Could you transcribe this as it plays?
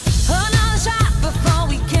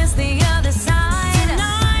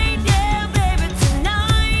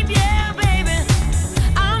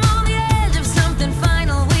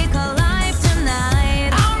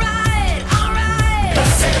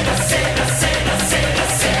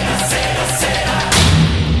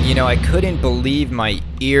I couldn't believe my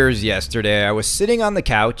ears yesterday. I was sitting on the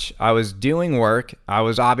couch. I was doing work. I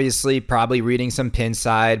was obviously probably reading some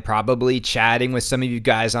Pinside, probably chatting with some of you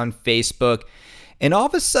guys on Facebook. And all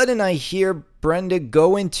of a sudden I hear Brenda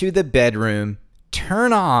go into the bedroom,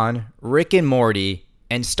 turn on Rick and Morty,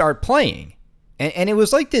 and start playing. And it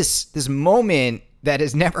was like this moment that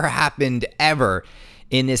has never happened ever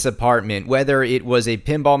in this apartment, whether it was a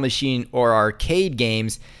pinball machine or arcade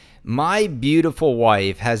games. My beautiful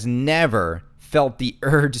wife has never felt the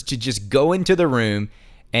urge to just go into the room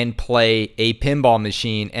and play a pinball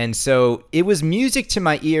machine. And so it was music to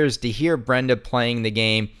my ears to hear Brenda playing the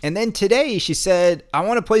game. And then today she said, I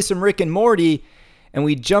want to play some Rick and Morty. And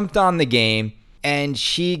we jumped on the game and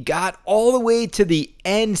she got all the way to the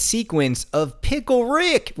end sequence of Pickle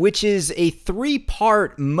Rick, which is a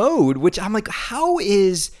 3-part mode, which I'm like, how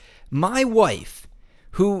is my wife,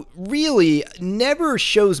 who really never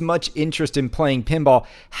shows much interest in playing pinball,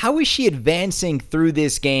 how is she advancing through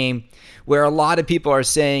this game where a lot of people are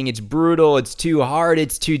saying it's brutal, it's too hard,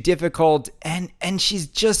 it's too difficult, and she's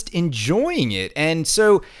just enjoying it? And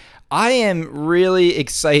so I am really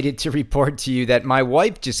excited to report to you that my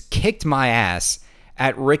wife just kicked my ass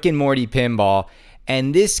at Rick and Morty Pinball.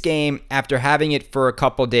 And this game, after having it for a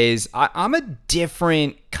couple days, I'm a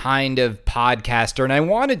different kind of podcaster, and I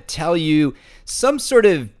want to tell you some sort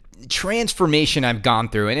of transformation I've gone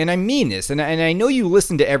through, and I mean this, and I know you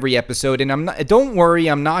listen to every episode, and don't worry,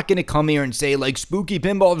 I'm not going to come here and say like Spooky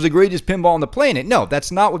Pinball is the greatest pinball on the planet. No,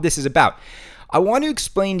 that's not what this is about. I want to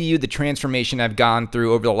explain to you the transformation I've gone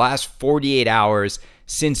through over the last 48 hours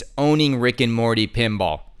since owning Rick and Morty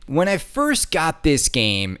Pinball. When I first got this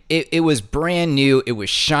game, it was brand new, it was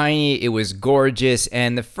shiny, it was gorgeous,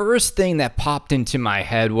 and the first thing that popped into my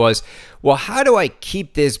head was, well, how do I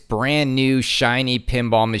keep this brand new shiny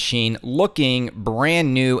pinball machine looking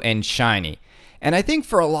brand new and shiny? And I think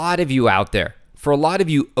for a lot of you out there, for a lot of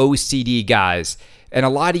you OCD guys, and a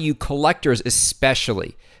lot of you collectors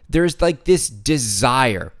especially, there's like this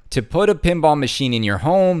desire to put a pinball machine in your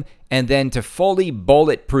home and then to fully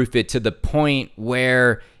bulletproof it to the point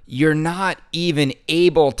where you're not even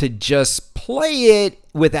able to just play it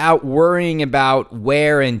without worrying about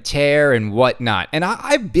wear and tear and whatnot. And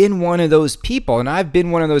I've been one of those people, and I've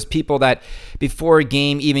been one of those people that before a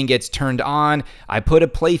game even gets turned on, I put a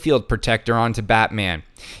playfield protector onto Batman.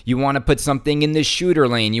 You want to put something in the shooter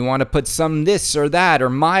lane, you want to put some this or that or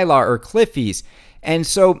Mylar or Cliffy's. And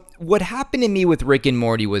so what happened to me with Rick and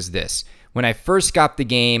Morty was this. When I first got the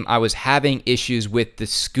game, I was having issues with the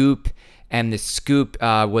scoop, and the scoop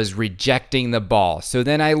was rejecting the ball. So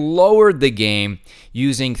then I lowered the game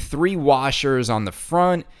using 3 washers on the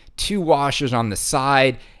front, 2 washers on the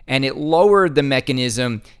side, and it lowered the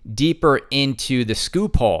mechanism deeper into the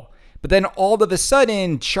scoop hole. But then all of a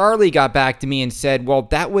sudden, Charlie got back to me and said, well,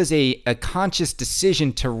 that was a conscious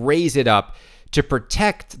decision to raise it up to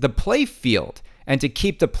protect the playfield and to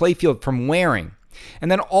keep the playfield from wearing.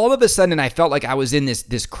 And then all of a sudden I felt like I was in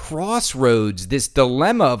this crossroads, this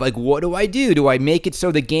dilemma of like, what do I do? Do I make it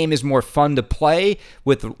so the game is more fun to play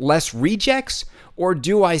with less rejects? Or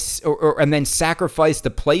do I, and then sacrifice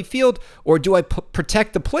the playfield? Or do I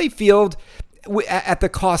protect the playfield at the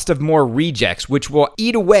cost of more rejects, which will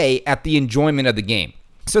eat away at the enjoyment of the game?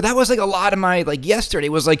 So that was like a lot of my, like yesterday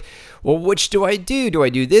was like, well, which do I do? Do I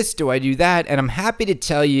do this? Do I do that? And I'm happy to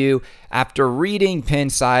tell you, after reading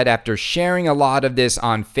Pinside, after sharing a lot of this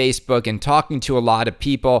on Facebook and talking to a lot of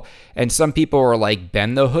people, and some people were like,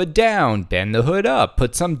 bend the hood down, bend the hood up,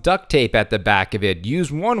 put some duct tape at the back of it,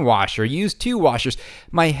 use 1 washer, use 2 washers.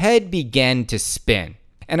 My head began to spin.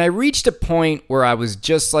 And I reached a point where I was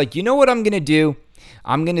just like, you know what I'm going to do?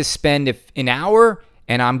 I'm going to spend an hour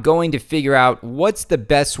and I'm going to figure out what's the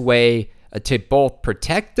best way to both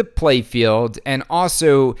protect the playfield and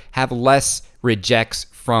also have less rejects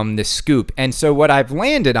from the scoop. And so what I've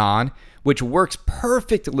landed on, which works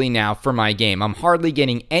perfectly now for my game, I'm hardly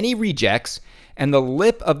getting any rejects, and the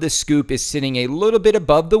lip of the scoop is sitting a little bit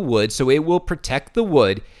above the wood, so it will protect the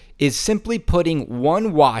wood, is simply putting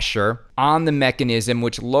 1 washer on the mechanism,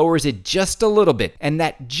 which lowers it just a little bit. And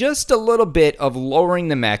that just a little bit of lowering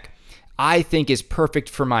the mech, I think, is perfect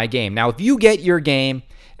for my game. Now, if you get your game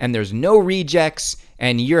and there's no rejects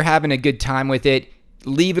and you're having a good time with it,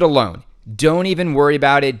 leave it alone. Don't even worry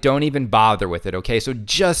about it. Don't even bother with it, okay? So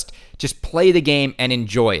just play the game and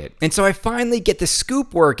enjoy it. And so I finally get the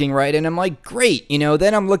scoop working, right? And I'm like, great.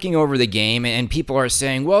 Then I'm looking over the game and people are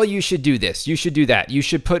saying, well, you should do this. You should do that. You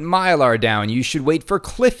should put Mylar down. You should wait for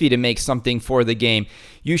Cliffy to make something for the game.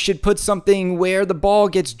 You should put something where the ball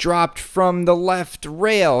gets dropped from the left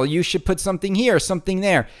rail. You should put something here, something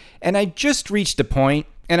there. And I just reached a point,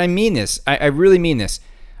 and I mean this. I really mean this.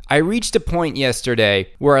 I reached a point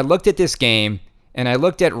yesterday where I looked at this game and I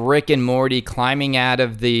looked at Rick and Morty climbing out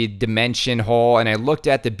of the dimension hole, and I looked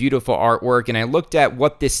at the beautiful artwork, and I looked at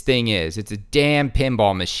what this thing is. It's a damn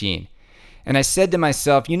pinball machine. And I said to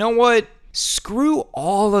myself, you know what? Screw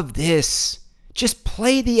all of this. Just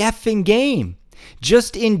play the effing game.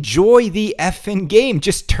 Just enjoy the effing game.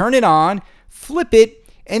 Just turn it on, flip it,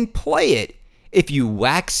 and play it. If you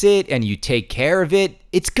wax it and you take care of it,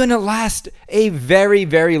 it's going to last a very,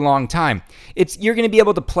 very long time. You're going to be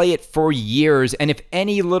able to play it for years, and if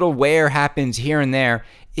any little wear happens here and there,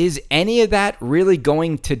 is any of that really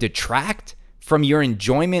going to detract from your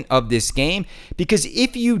enjoyment of this game? Because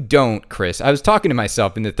if you don't, Chris, I was talking to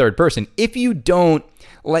myself in the third person, if you don't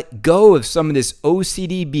let go of some of this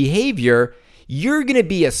OCD behavior, you're going to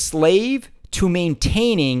be a slave to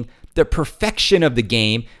maintaining the perfection of the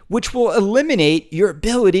game, which will eliminate your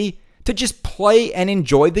ability to just play and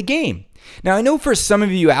enjoy the game. Now, I know for some of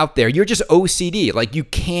you out there, you're just OCD. Like, you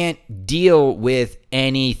can't deal with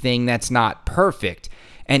anything that's not perfect.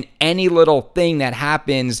 And any little thing that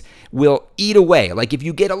happens will eat away. Like, if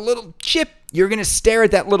you get a little chip, you're going to stare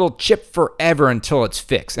at that little chip forever until it's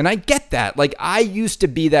fixed. And I get that. Like, I used to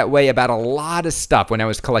be that way about a lot of stuff. When I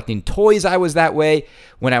was collecting toys, I was that way.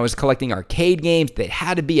 When I was collecting arcade games, that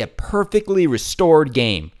had to be a perfectly restored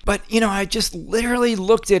game. But, I just literally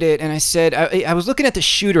looked at it and I said, I was looking at the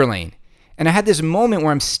shooter lane. And I had this moment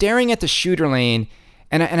where I'm staring at the shooter lane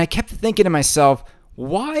and I kept thinking to myself,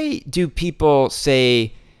 why do people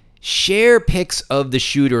say share pics of the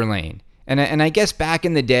shooter lane? And I guess back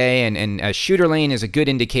in the day, and a shooter lane is a good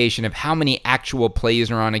indication of how many actual plays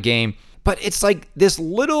are on a game. But it's like this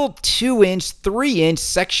little 2-inch, 3-inch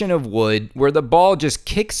section of wood where the ball just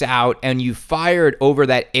kicks out and you fire it over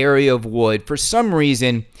that area of wood. For some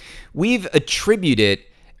reason, we've attributed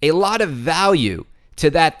a lot of value to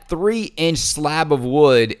that 3-inch slab of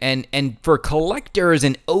wood, and for collectors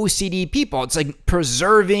and OCD people, it's like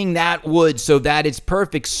preserving that wood so that it's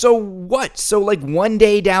perfect. So what? So like one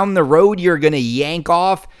day down the road, you're gonna yank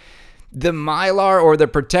off the Mylar or the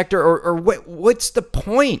protector, or what's the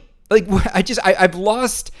point? Like,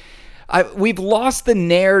 we've lost the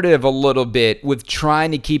narrative a little bit with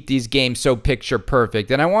trying to keep these games so picture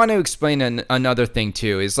perfect. And I want to explain another thing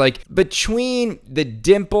too, is like between the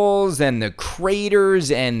dimples and the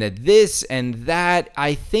craters and the this and that,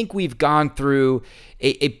 I think we've gone through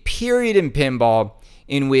a period in pinball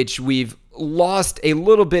in which we've lost a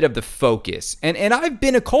little bit of the focus. And I've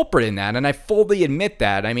been a culprit in that, and I fully admit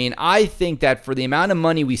that. I mean, I think that for the amount of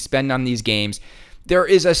money we spend on these games, there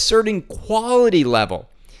is a certain quality level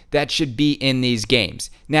that should be in these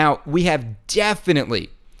games. Now, we have definitely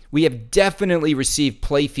received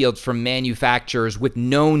playfields from manufacturers with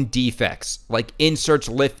known defects, like inserts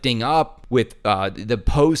lifting up, with the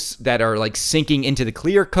posts that are like sinking into the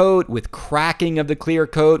clear coat, with cracking of the clear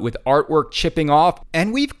coat, with artwork chipping off.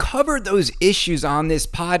 And we've covered those issues on this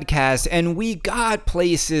podcast, and we got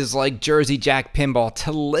places like Jersey Jack Pinball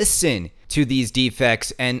to listen to these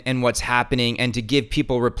defects and what's happening, and to give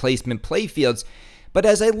people replacement playfields. But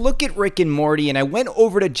as I look at Rick and Morty, and I went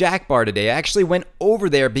over to Jack Bar today, I actually went over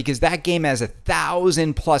there because that game has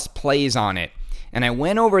 1,000+ plays on it. And I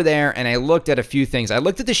went over there and I looked at a few things. I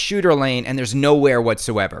looked at the shooter lane and there's no wear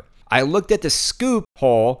whatsoever. I looked at the scoop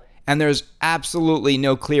hole and there's absolutely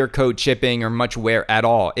no clear coat chipping or much wear at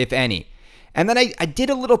all, if any. And then I did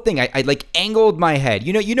a little thing. I like angled my head.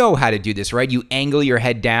 You know how to do this, right? You angle your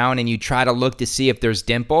head down and you try to look to see if there's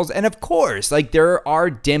dimples. And of course, like there are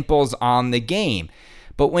dimples on the game.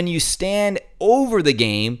 But when you stand over the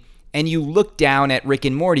game and you look down at Rick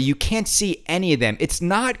and Morty, you can't see any of them. It's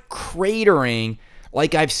not cratering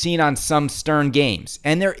like I've seen on some Stern games.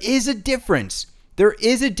 And there is a difference. There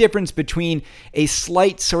is a difference between a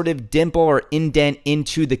slight sort of dimple or indent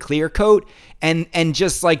into the clear coat and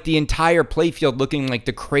just like the entire playfield looking like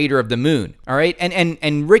the crater of the moon. All right.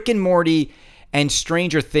 And Rick and Morty and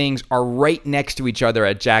Stranger Things are right next to each other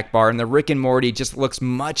at Jack Bar, and the Rick and Morty just looks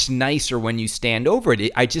much nicer when you stand over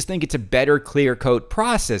it. I just think it's a better clear coat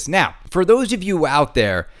process. Now, for those of you out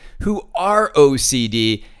there who are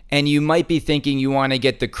OCD and you might be thinking you want to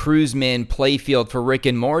get the Cruiseman playfield for Rick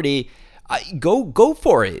and Morty, go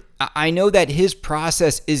for it. I know that his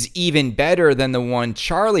process is even better than the one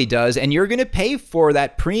Charlie does, and you're going to pay for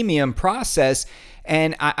that premium process.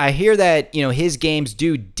 And I hear that, his games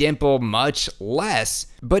do dimple much less,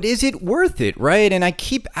 but is it worth it, right? And I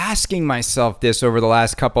keep asking myself this over the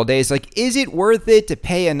last couple of days, like, is it worth it to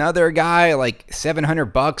pay another guy like $700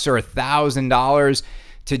 or $1,000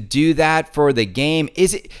 to do that for the game?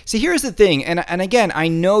 Is it? See, here's the thing, and again, I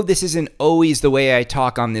know this isn't always the way I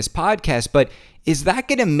talk on this podcast, but is that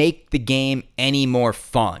going to make the game any more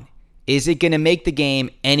fun? Is it going to make the game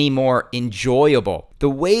any more enjoyable? The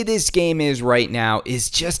way this game is right now is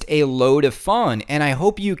just a load of fun, and I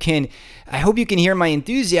hope you can hear my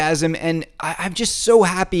enthusiasm, and I'm just so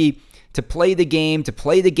happy to play the game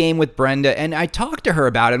with Brenda. And I talked to her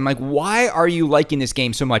about it. I'm like, why are you liking this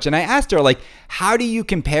game so much? And I asked her, like, how do you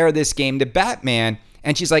compare this game to Batman?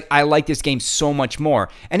 And she's like, I like this game so much more.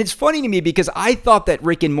 And it's funny to me because I thought that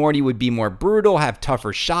Rick and Morty would be more brutal, have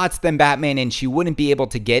tougher shots than Batman, and she wouldn't be able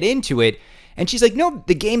to get into it. And she's like, no,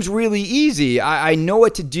 the game's really easy. I know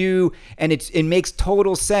what to do, and it makes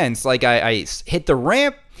total sense. Like, I hit the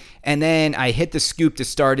ramp, and then I hit the scoop to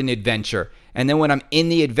start an adventure. And then when I'm in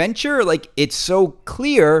the adventure, like, it's so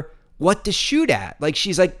clear what to shoot at. Like,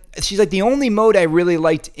 she's like, the only mode I really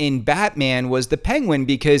liked in Batman was the Penguin,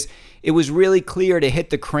 because it was really clear to hit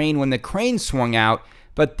the crane when the crane swung out.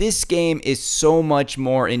 But this game is so much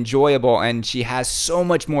more enjoyable, and she has so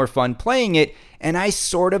much more fun playing it. And I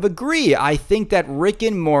sort of agree. I think that Rick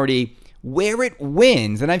and Morty, where it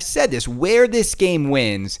wins, and I've said this, where this game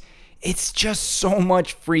wins, it's just so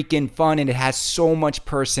much freaking fun, and it has so much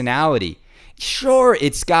personality. Sure,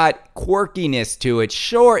 it's got quirkiness to it.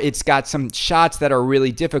 Sure, it's got some shots that are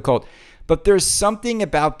really difficult. But there's something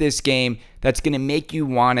about this game that's going to make you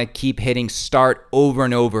want to keep hitting start over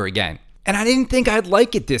and over again. And I didn't think I'd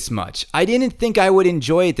like it this much. I didn't think I would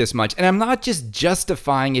enjoy it this much. And I'm not just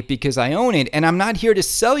justifying it because I own it. And I'm not here to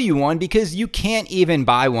sell you one because you can't even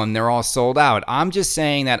buy one. They're all sold out. I'm just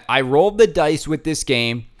saying that I rolled the dice with this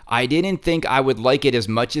game. I didn't think I would like it as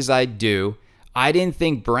much as I do. I didn't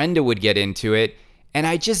think Brenda would get into it. And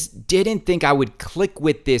I just didn't think I would click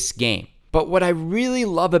with this game. But what I really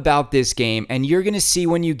love about this game, and you're going to see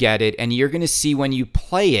when you get it, and you're going to see when you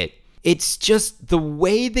play it, it's just the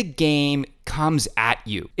way the game comes at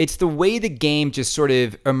you. It's the way the game just sort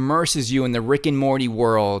of immerses you in the Rick and Morty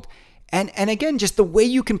world. And again, just the way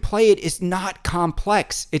you can play it is not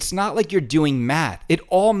complex. It's not like you're doing math. It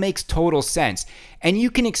all makes total sense. And you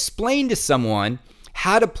can explain to someone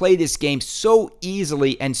how to play this game so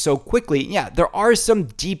easily and so quickly. Yeah, there are some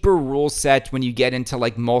deeper rule sets when you get into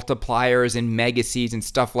like multipliers and mega seeds and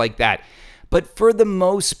stuff like that. But for the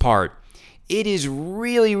most part, it is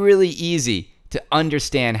really, really easy to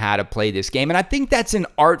understand how to play this game. And I think that's an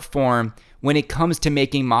art form when it comes to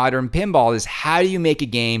making modern pinball, is how do you make a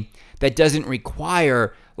game that doesn't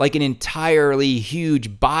require like an entirely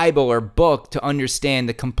huge Bible or book to understand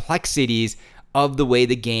the complexities of the way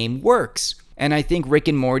the game works. And I think Rick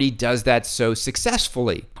and Morty does that so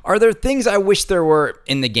successfully. Are there things I wish there were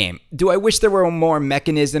in the game? Do I wish there were more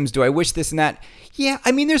mechanisms? Do I wish this and that? Yeah,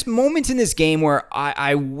 I mean, there's moments in this game where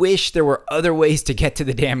I wish there were other ways to get to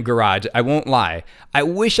the damn garage. I won't lie. I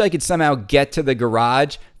wish I could somehow get to the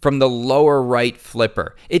garage from the lower right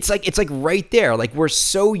flipper. It's like right there. Like, we're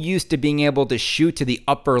so used to being able to shoot to the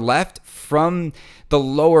upper left from the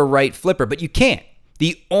lower right flipper, but you can't.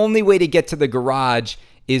 The only way to get to the garage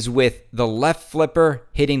is with the left flipper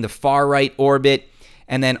hitting the far right orbit,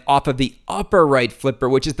 and then off of the upper right flipper,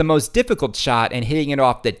 which is the most difficult shot, and hitting it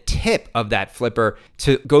off the tip of that flipper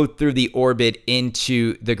to go through the orbit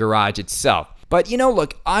into the garage itself. But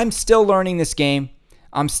look, I'm still learning this game.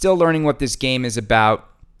 I'm still learning what this game is about.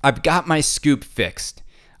 I've got my scoop fixed.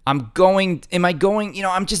 I'm just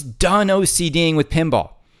done OCDing with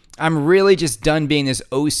pinball. I'm really just done being this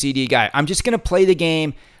OCD guy. I'm just going to play the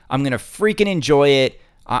game. I'm going to freaking enjoy it.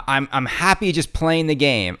 I'm happy just playing the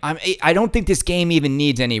game. I don't think this game even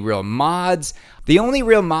needs any real mods. The only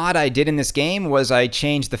real mod I did in this game was I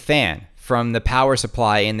changed the fan from the power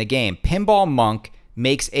supply in the game. Pinball Monk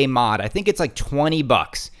makes a mod. I think it's like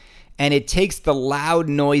 $20. And it takes the loud,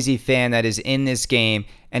 noisy fan that is in this game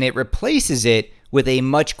and it replaces it with a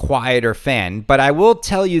much quieter fan. But I will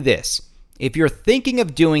tell you this. If you're thinking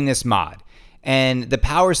of doing this mod and the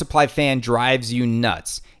power supply fan drives you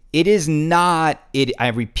nuts, it is not, I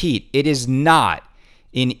repeat, it is not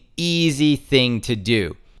an easy thing to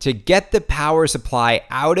do. To get the power supply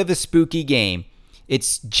out of a spooky game,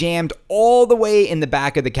 it's jammed all the way in the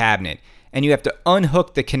back of the cabinet, and you have to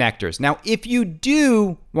unhook the connectors. Now, if you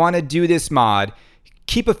do want to do this mod,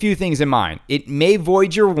 keep a few things in mind. It may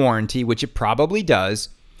void your warranty, which it probably does.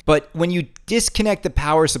 But when you disconnect the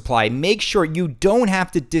power supply, make sure you don't have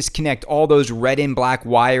to disconnect all those red and black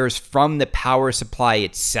wires from the power supply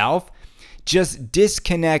itself. Just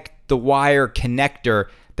disconnect the wire connector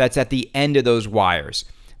that's at the end of those wires.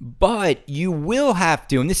 But you will have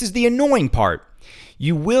to, and this is the annoying part,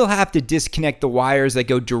 you will have to disconnect the wires that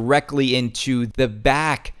go directly into the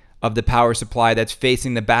back of the power supply that's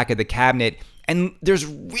facing the back of the cabinet. And there's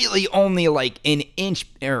really only like an inch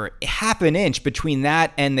or half an inch between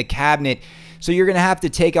that and the cabinet. So you're going to have to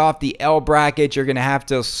take off the L bracket. You're going to have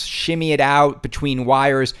to shimmy it out between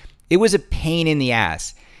wires. It was a pain in the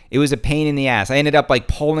ass. I ended up like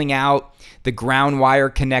pulling out the ground wire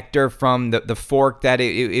connector from the fork that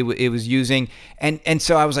it was using. And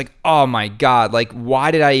so I was like, oh my God, like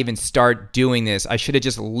why did I even start doing this? I should have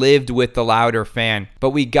just lived with the louder fan.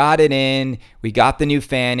 But we got it in, we got the new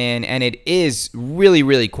fan in, and it is really,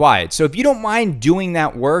 really quiet. So if you don't mind doing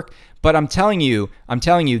that work, but I'm telling you,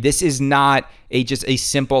 this is not just a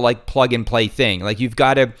simple like plug and play thing. Like you've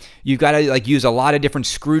got to like use a lot of different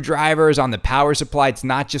screwdrivers on the power supply. It's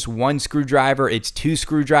not just one screwdriver, it's two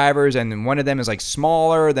screwdrivers, and then one of them is like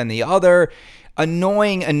smaller than the other.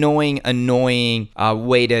 Annoying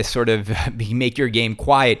way to sort of make your game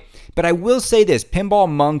quiet. But I will say this, Pinball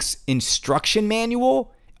Monk's instruction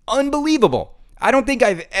manual, unbelievable. I don't think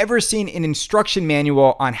I've ever seen an instruction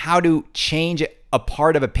manual on how to change a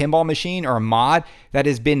part of a pinball machine or a mod that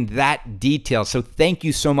has been that detailed. So thank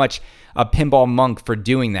you so much, Pinball Monk, for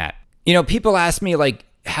doing that. You know, people ask me like,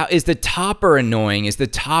 how is the topper annoying? Is the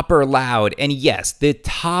topper loud? And yes, the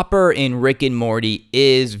topper in Rick and Morty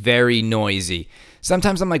is very noisy.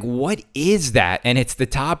 Sometimes I'm like, what is that? And it's the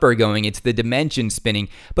topper going, it's the dimension spinning.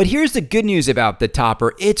 But here's the good news about the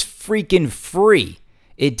topper. It's freaking free.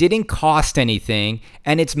 It didn't cost anything,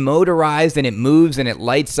 and it's motorized, and it moves, and it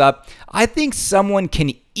lights up. I think someone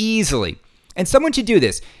can easily, and someone should do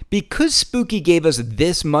this, because Spooky gave us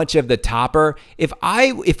this much of the topper. If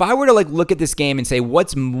I were to like look at this game and say,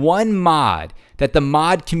 what's one mod that the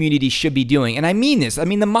mod community should be doing? And I mean this. I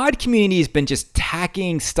mean, the mod community has been just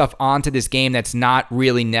tacking stuff onto this game that's not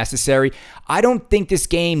really necessary. I don't think this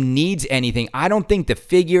game needs anything. I don't think the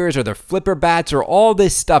figures or the flipper bats or all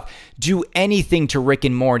this stuff do anything to Rick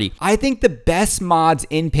and Morty. I think the best mods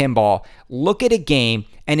in pinball look at a game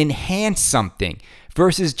and enhance something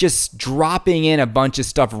versus just dropping in a bunch of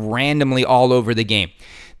stuff randomly all over the game.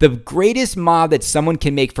 The greatest mod that someone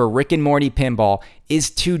can make for Rick and Morty Pinball is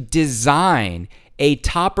to design a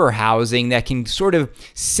topper housing that can sort of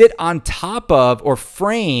sit on top of or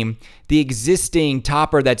frame the existing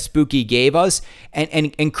topper that Spooky gave us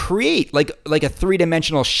and create like a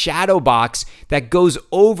three-dimensional shadow box that goes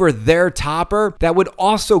over their topper that would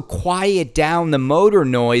also quiet down the motor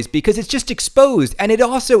noise because it's just exposed. And it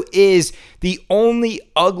also is the only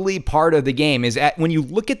ugly part of the game is when you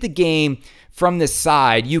look at the game from the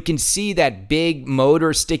side, you can see that big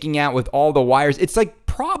motor sticking out with all the wires. It's like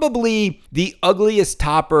probably the ugliest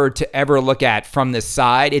topper to ever look at from the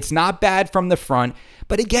side. It's not bad from the front,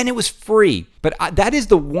 but again, it was free. But that is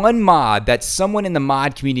the one mod that someone in the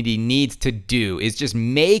mod community needs to do, is just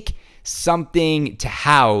make something to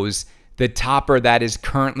house the topper that is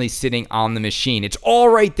currently sitting on the machine. It's all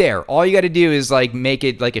right there. All you got to do is like make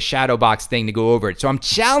it like a shadow box thing to go over it. So I'm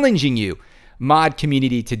challenging you, mod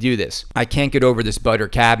community, to do this. I can't get over this butter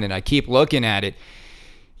cabinet. I keep looking at it.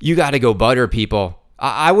 You got to go butter, people.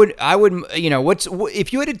 I would, you know,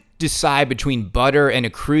 if you had to decide between butter and a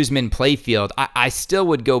Cruiseman playfield, I still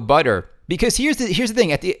would go butter. Because here's the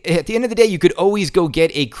thing, at the end of the day, you could always go get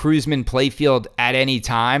a Cruiseman playfield at any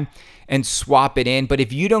time and swap it in. But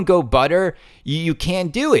if you don't go butter, you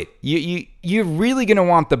can't do it. You're really gonna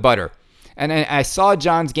want the butter. And I saw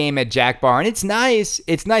John's game at Jack Bar, and it's nice.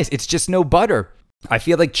 It's just no butter. I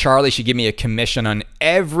feel like Charlie should give me a commission on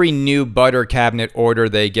every new butter cabinet order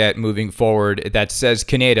they get moving forward that says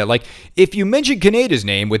Kaneda. Like, if you mention Kaneda's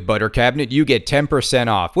name with butter cabinet, you get 10%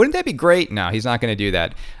 off. Wouldn't that be great? No, he's not going to do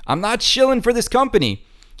that. I'm not shilling for this company.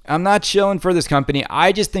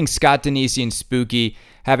 I just think Scott Danesi and Spooky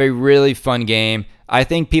have a really fun game. I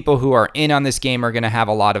think people who are in on this game are going to have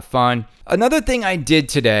a lot of fun. Another thing I did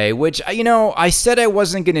today, which, you know, I said I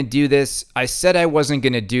wasn't going to do this. I said I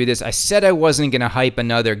wasn't going to hype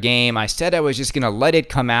another game. I said I was just going to let it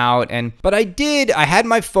come out. But I did. I had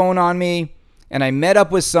my phone on me, and I met up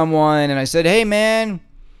with someone, and I said, hey, man,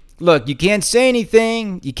 look, you can't say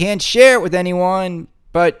anything. You can't share it with anyone.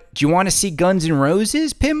 But do you want to see Guns N'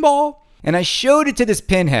 Roses pinball? And I showed it to this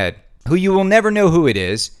pinhead, who you will never know who it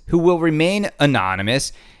is, who will remain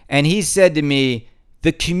anonymous. And he said to me,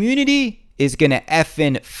 the community is going to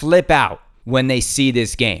effing flip out when they see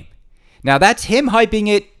this game. Now, that's him hyping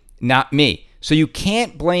it, not me. So you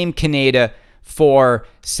can't blame Kaneda for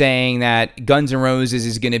saying that Guns N' Roses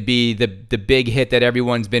is going to be the big hit that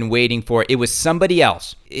everyone's been waiting for. It was somebody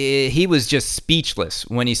else. He was just speechless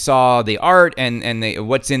when he saw the art and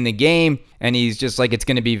what's in the game. And he's just like, it's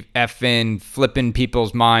going to be effing flipping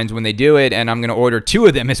people's minds when they do it. And I'm going to order 2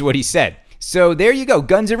 of them, is what he said. So there you go,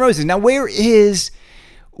 Guns N' Roses. Now, where's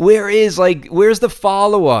the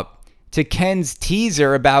follow-up to Ken's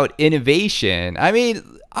teaser about innovation? I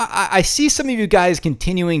mean, I see some of you guys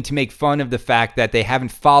continuing to make fun of the fact that they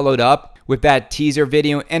haven't followed up with that teaser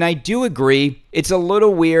video, and I do agree. It's a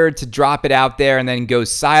little weird to drop it out there and then go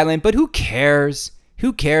silent, but who cares?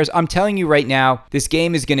 Who cares? I'm telling you right now, this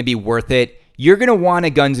game is going to be worth it. You're going to want a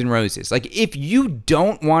Guns N' Roses. Like, if you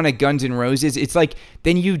don't want a Guns N' Roses, it's like,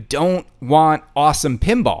 then you don't want awesome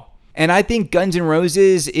pinball. And I think Guns N'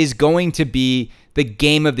 Roses is going to be the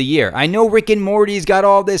game of the year. I know Rick and Morty's got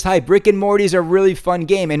all this hype. Rick and Morty's a really fun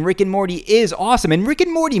game, and Rick and Morty is awesome. And Rick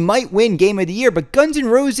and Morty might win game of the year, but Guns N'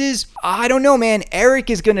 Roses, I don't know, man. Eric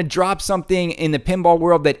is going to drop something in the pinball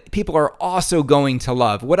world that people are also going to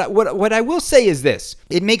love. What I will say is this.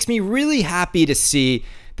 It makes me really happy to see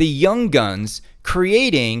the young guns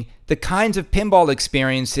creating the kinds of pinball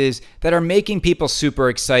experiences that are making people super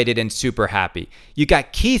excited and super happy. You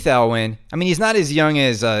got Keith Elwin. I mean, he's not as young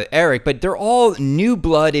as Eric, but they're all new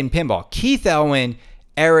blood in pinball. Keith Elwin,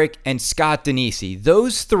 Eric, and Scott Danesi.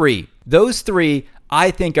 Those three, I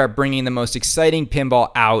think, are bringing the most exciting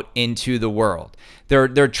pinball out into the world.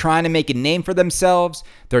 They're trying to make a name for themselves.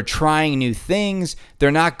 They're trying new things. They're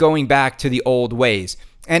not going back to the old ways.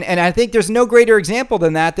 And I think there's no greater example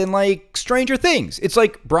than that than like Stranger Things. It's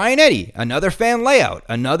like Brian Eddy, another fan layout,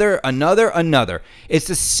 another. It's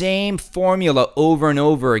the same formula over and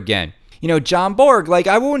over again. You know, John Borg, like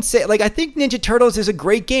I won't say, like I think Ninja Turtles is a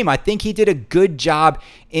great game. I think he did a good job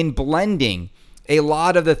in blending a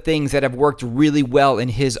lot of the things that have worked really well in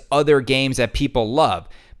his other games that people love.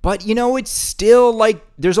 But, you know, it's still like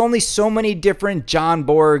there's only so many different John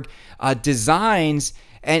Borg designs.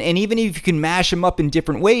 And even if you can mash them up in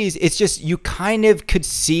different ways, it's just you kind of could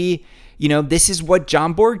see, you know, this is what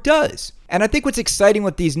John Borg does. And I think what's exciting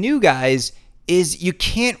with these new guys is you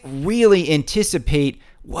can't really anticipate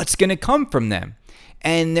what's going to come from them.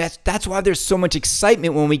 And that's why there's so much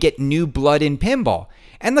excitement when we get new blood in pinball.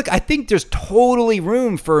 And look, I think there's totally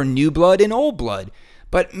room for new blood and old blood.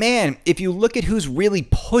 But man, if you look at who's really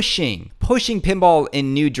pushing pinball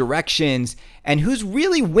in new directions and who's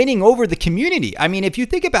really winning over the community. I mean, if you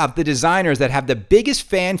think about the designers that have the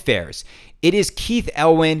biggest fanfares, it is Keith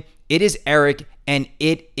Elwin, it is Eric, and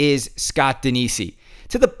it is Scott Danesi.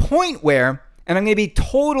 To the point where, and I'm going to be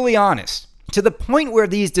totally honest, to the point where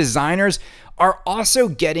these designers are also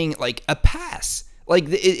getting like a pass. Like,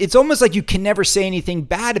 it's almost like you can never say anything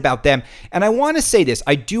bad about them. And I want to say this.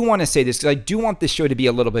 I do want to say this because I do want this show to be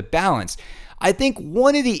a little bit balanced. I think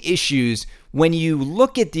one of the issues when you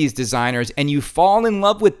look at these designers and you fall in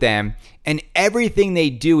love with them and everything they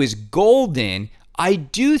do is golden, I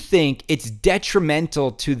do think it's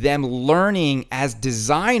detrimental to them learning as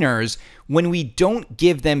designers when we don't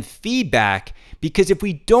give them feedback. Because if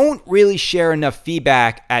we don't really share enough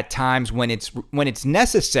feedback at times when it's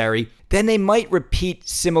necessary, then they might repeat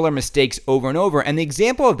similar mistakes over and over. And the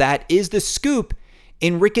example of that is the scoop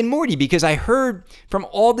in Rick and Morty, because I heard from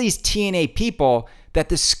all these TNA people that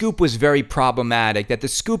the scoop was very problematic, that the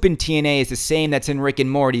scoop in TNA is the same that's in Rick and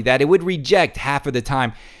Morty, that it would reject half of the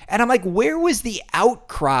time. And I'm like, where was the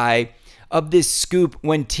outcry of this scoop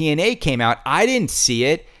when TNA came out? I didn't see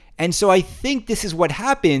it. And so I think this is what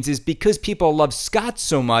happens is because people love Scott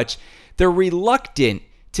so much, they're reluctant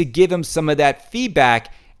to give him some of that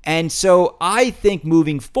feedback. And so I think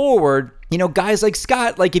moving forward, you know, guys like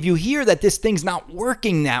Scott, like if you hear that this thing's not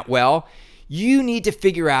working that well, you need to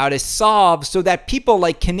figure out a solve so that people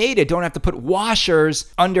like Kaneda don't have to put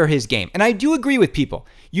washers under his game. And I do agree with people.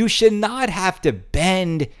 You should not have to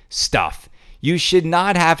bend stuff. You should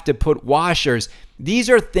not have to put washers. These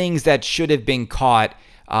are things that should have been caught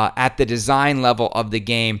at the design level of the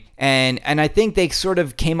game. And I think they sort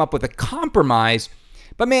of came up with a compromise.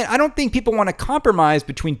 But man, I don't think people want to compromise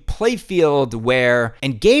between playfield wear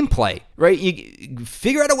and gameplay, right? You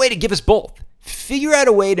figure out a way to give us both. Figure out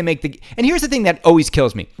a way to make and here's the thing that always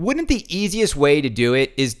kills me. Wouldn't the easiest way to do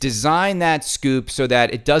it is design that scoop so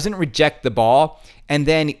that it doesn't reject the ball and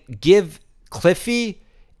then give Cliffy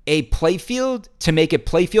a playfield to make a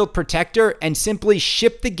playfield protector and simply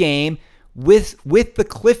ship the game with the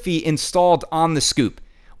Cliffy installed on the scoop?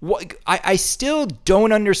 I still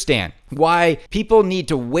don't understand why people need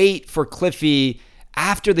to wait for Cliffy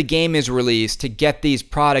after the game is released to get these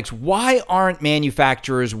products. Why aren't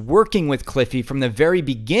manufacturers working with Cliffy from the very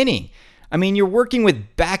beginning? I mean, you're working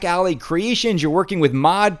with Back Alley Creations, you're working with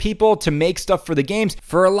mod people to make stuff for the games.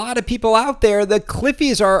 For a lot of people out there, the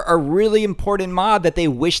Cliffies are a really important mod that they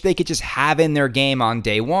wish they could just have in their game on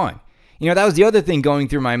day one. You know, that was the other thing going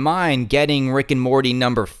through my mind, getting Rick and Morty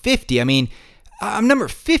number 50. I mean, I'm number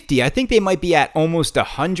 50. I think they might be at almost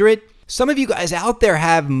 100. Some of you guys out there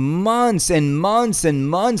have months and months and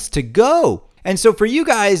months to go. And so for you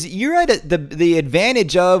guys, you're at the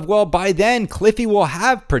advantage of, well, by then Cliffy will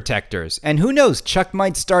have protectors. And who knows, Chuck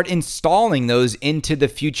might start installing those into the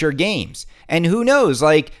future games. And who knows,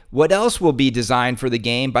 like, what else will be designed for the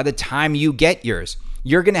game by the time you get yours.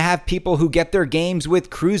 You're going to have people who get their games with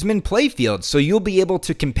Cruzman playfields. So you'll be able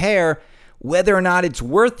to compare whether or not it's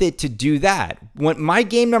worth it to do that. When my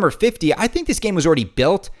game number 50, I think this game was already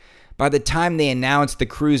built by the time they announced the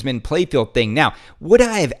Cruzman playfield thing. Now, would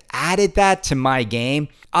I have added that to my game?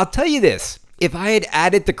 I'll tell you this. If I had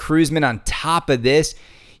added the Cruzman on top of this,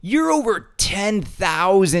 you're over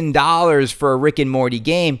 $10,000 for a Rick and Morty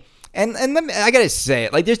game. And I gotta say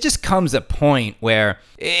it, like, there just comes a point where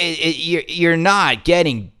you're not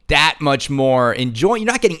getting that much more enjoyment.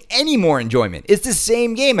 You're not getting any more enjoyment. It's the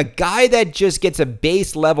same game. A guy that just gets a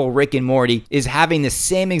base level Rick and Morty is having the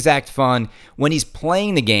same exact fun when he's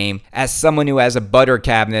playing the game as someone who has a butter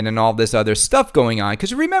cabinet and all this other stuff going on.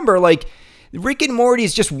 Because remember, like, Rick and Morty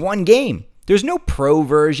is just one game. There's no pro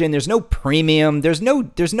version. There's no premium. There's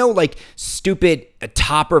no like stupid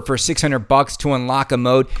topper for $600 to unlock a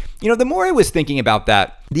mode. You know, the more I was thinking about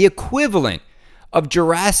that, the equivalent of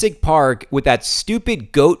Jurassic Park with that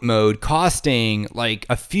stupid goat mode costing like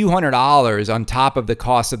a few $100s on top of the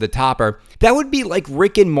cost of the topper, that would be like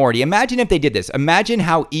Rick and Morty. Imagine if they did this. Imagine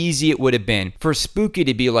how easy it would have been for Spooky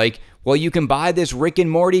to be like, well, you can buy this Rick and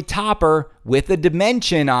Morty topper with a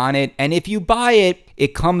dimension on it, and if you buy it,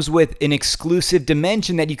 it comes with an exclusive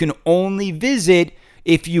dimension that you can only visit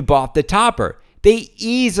if you bought the topper. They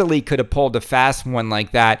easily could have pulled a fast one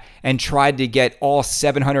like that and tried to get all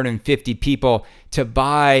 750 people to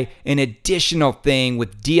buy an additional thing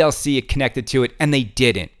with DLC connected to it, and they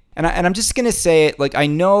didn't. And I'm just going to say it, like, I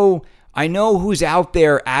know who's out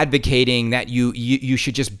there advocating that you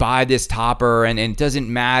should just buy this topper and it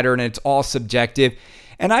doesn't matter and it's all subjective.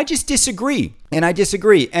 And I just disagree.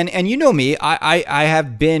 And you know me, I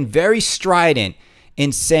have been very strident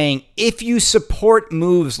in saying if you support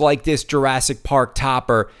moves like this Jurassic Park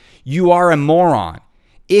topper, you are a moron.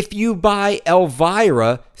 If you buy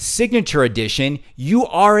Elvira Signature Edition, you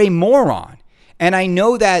are a moron. And I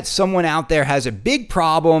know that someone out there has a big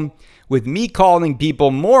problem with me calling people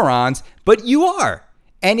morons, but you are.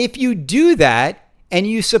 And if you do that and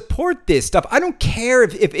you support this stuff, I don't care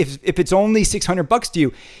if it's only $600 to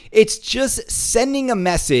you. It's just sending a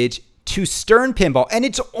message to Stern Pinball, and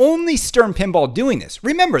it's only Stern Pinball doing this.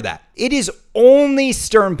 Remember that. It is only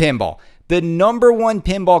Stern Pinball, the number one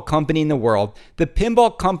pinball company in the world, the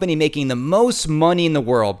pinball company making the most money in the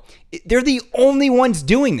world. They're the only ones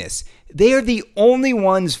doing this. They are the only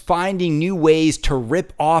ones finding new ways to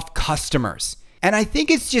rip off customers. And I think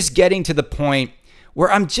it's just getting to the point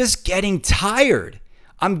where I'm just getting tired.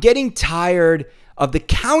 I'm getting tired of the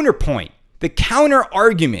counterpoint, the counter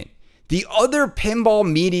argument. The other pinball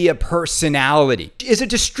media personality is a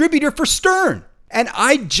distributor for Stern. And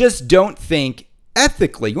I just don't think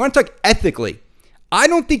ethically, you want to talk ethically, I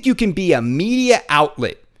don't think you can be a media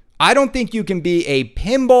outlet. I don't think you can be a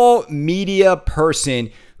pinball media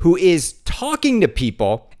person who is talking to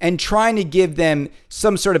people and trying to give them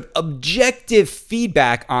some sort of objective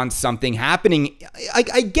feedback on something happening. I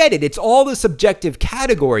get it. It's all the subjective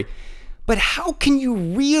category. But how can you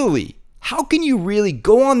really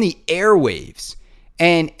go on the airwaves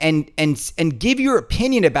and give your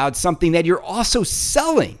opinion about something that you're also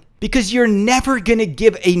selling? Because you're never going to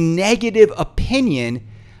give a negative opinion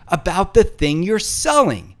about the thing you're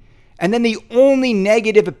selling. And then the only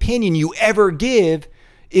negative opinion you ever give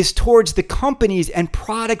is towards the companies and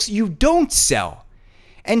products you don't sell.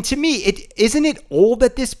 And to me, isn't it old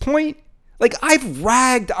at this point? Like, I've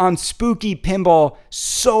ragged on Spooky Pinball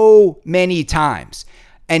so many times.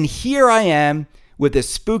 And here I am with a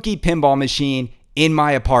Spooky Pinball machine in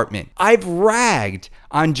my apartment. I've ragged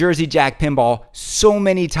on Jersey Jack Pinball so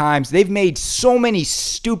many times. They've made so many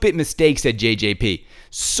stupid mistakes at JJP.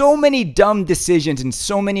 So many dumb decisions in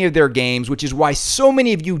so many of their games, which is why so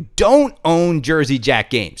many of you don't own Jersey Jack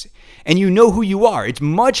games. And you know who you are. It's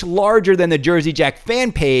much larger than the Jersey Jack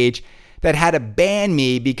fan page that had to ban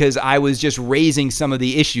me because I was just raising some of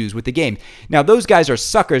the issues with the game. Now, those guys are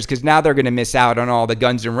suckers because now they're going to miss out on all the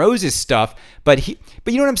Guns N' Roses stuff. But you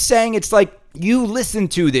know what I'm saying? It's like, you listen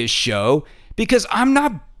to this show because I'm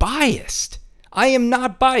not biased. I am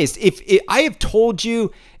not biased. If I have told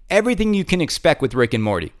you everything you can expect with Rick and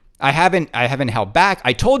Morty. I haven't held back.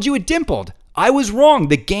 I told you it dimpled. I was wrong.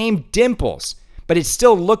 The game dimples. But it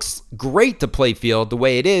still looks great to play field the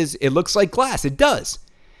way it is. It looks like glass. It does.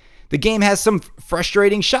 The game has some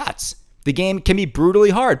frustrating shots. The game can be brutally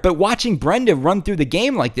hard. But watching Brenda run through the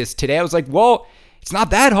game like this today, I was like, well, it's not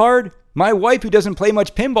that hard. My wife, who doesn't play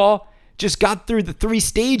much pinball, just got through the 3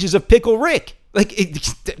 stages of Pickle Rick. Like,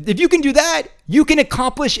 if you can do that, you can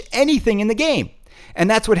accomplish anything in the game. And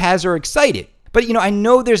that's what has her excited. But, I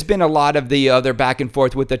know there's been a lot of the other back and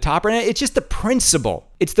forth with the topper, and it's just the principle.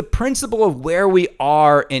 It's the principle of where we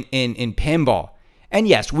are in pinball. And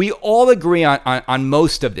yes, we all agree on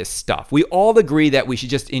most of this stuff. We all agree that we should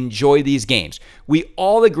just enjoy these games. We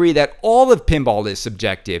all agree that all of pinball is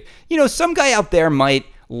subjective. Some guy out there might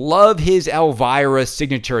love his Elvira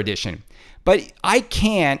Signature Edition. But I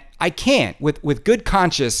can't, with good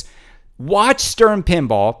conscience, watch Stern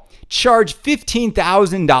Pinball charge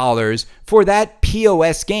 $15,000 for that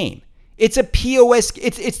POS game. It's a POS,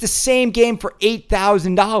 it's the same game for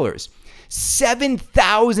 $8,000.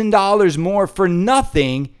 $7,000 more for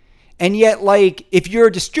nothing. And yet, if you're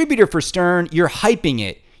a distributor for Stern, you're hyping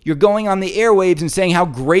it. You're going on the airwaves and saying how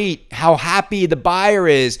great, how happy the buyer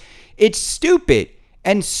is. It's stupid.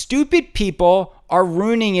 And stupid people are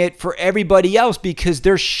ruining it for everybody else because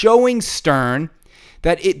they're showing Stern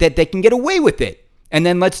that they can get away with it. And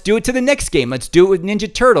then let's do it to the next game. Let's do it with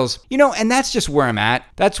Ninja Turtles. And that's just where I'm at.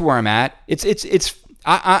 That's where I'm at.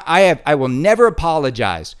 I will never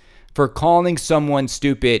apologize for calling someone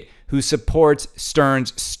stupid who supports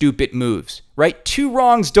Stern's stupid moves, right? 2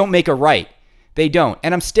 wrongs don't make a right. They don't.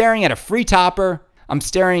 And I'm staring at a free topper. I'm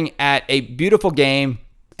staring at a beautiful game.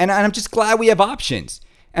 And I'm just glad we have options.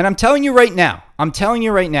 And I'm telling you right now,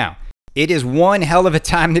 it is one hell of a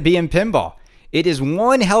time to be in pinball. It is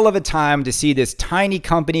one hell of a time to see this tiny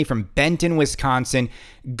company from Benton, Wisconsin,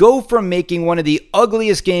 go from making one of the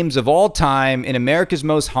ugliest games of all time in America's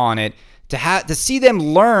Most Haunted to see them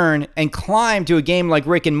learn and climb to a game like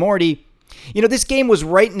Rick and Morty. This game was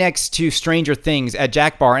right next to Stranger Things at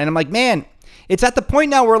Jack Bar, and I'm like, man, it's at the point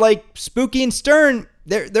now where Spooky and Stern,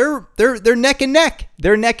 they're neck and neck.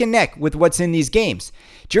 They're neck and neck with what's in these games.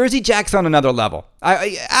 Jersey Jack's on another level.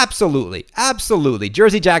 Absolutely.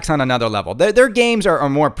 Jersey Jack's on another level. Their games are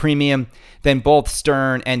more premium than both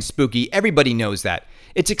Stern and Spooky. Everybody knows that.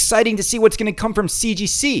 It's exciting to see what's going to come from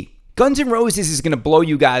CGC. Guns N' Roses is going to blow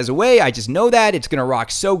you guys away. I just know that. It's going to rock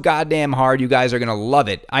so goddamn hard. You guys are going to love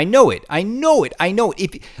it. I know it.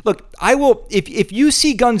 If you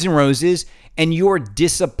see Guns N' Roses and you're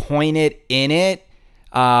disappointed in it,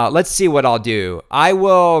 let's see what I'll do. I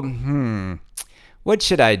will, what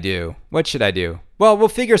should I do? Well, we'll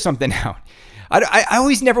figure something out. I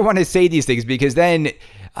always never want to say these things because then,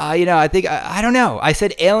 I don't know. I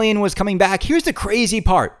said Alien was coming back. Here's the crazy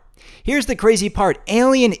part.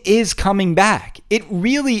 Alien is coming back. It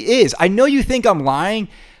really is. I know you think I'm lying,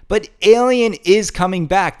 but Alien is coming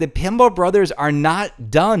back. The Pinball Brothers are not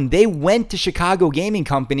done. They went to Chicago Gaming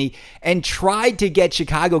Company and tried to get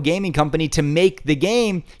Chicago Gaming Company to make the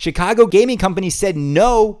game. Chicago Gaming Company said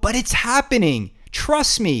no, but it's happening.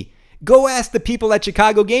 Trust me. Go ask the people at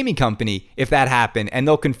Chicago Gaming Company if that happened, and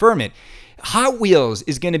they'll confirm it. Hot Wheels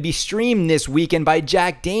is going to be streamed this weekend by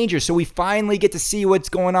Jack Danger, so we finally get to see what's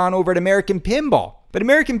going on over at American Pinball. But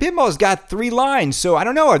American Pinball's got 3 lines, so I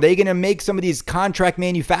don't know. Are they going to make some of these contract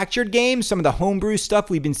manufactured games, some of the homebrew stuff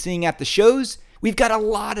we've been seeing at the shows? We've got a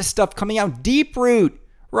lot of stuff coming out. Deep Root,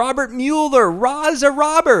 Robert Mueller, Raza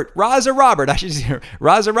Robert. I should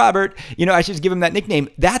just give him that nickname.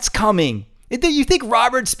 That's coming. You think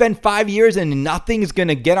Robert spent 5 years and nothing's going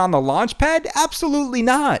to get on the launch pad? Absolutely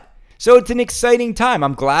not. So it's an exciting time.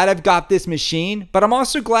 I'm glad I've got this machine, but I'm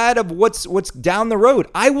also glad of what's down the road.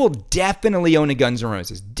 I will definitely own a Guns N'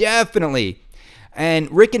 Roses. Definitely. And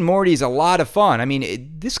Rick and Morty is a lot of fun. I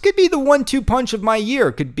mean, this could be the 1-2 punch of my year.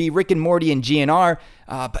 It could be Rick and Morty and GNR.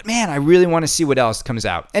 But man, I really want to see what else comes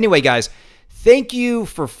out. Anyway, guys, thank you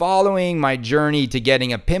for following my journey to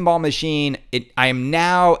getting a pinball machine. I am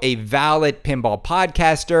now a valid pinball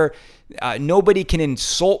podcaster. Nobody can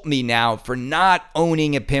insult me now for not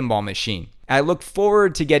owning a pinball machine. I look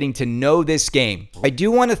forward to getting to know this game. I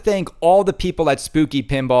do want to thank all the people at Spooky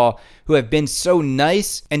Pinball who have been so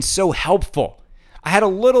nice and so helpful. I had a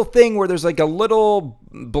little thing where there's a little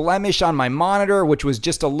blemish on my monitor, which was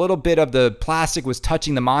just a little bit of the plastic was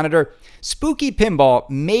touching the monitor. Spooky Pinball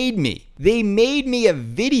made me a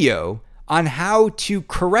video on how to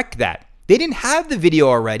correct that. They didn't have the video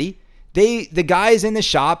already. The guys in the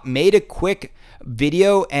shop made a quick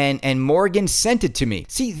video and Morgan sent it to me.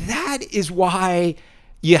 See, that is why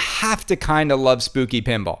you have to kind of love Spooky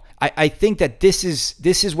Pinball. I think that this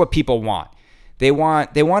is what people want. They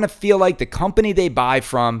want to feel like the company they buy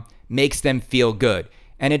from makes them feel good.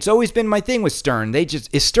 And it's always been my thing with Stern.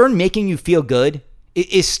 Is Stern making you feel good?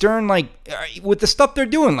 Is Stern with the stuff they're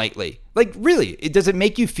doing lately? Really, does it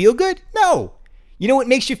make you feel good? No. You know what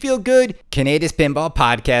makes you feel good? Canada's Pinball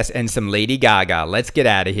Podcast and some Lady Gaga. Let's get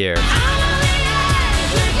out of here.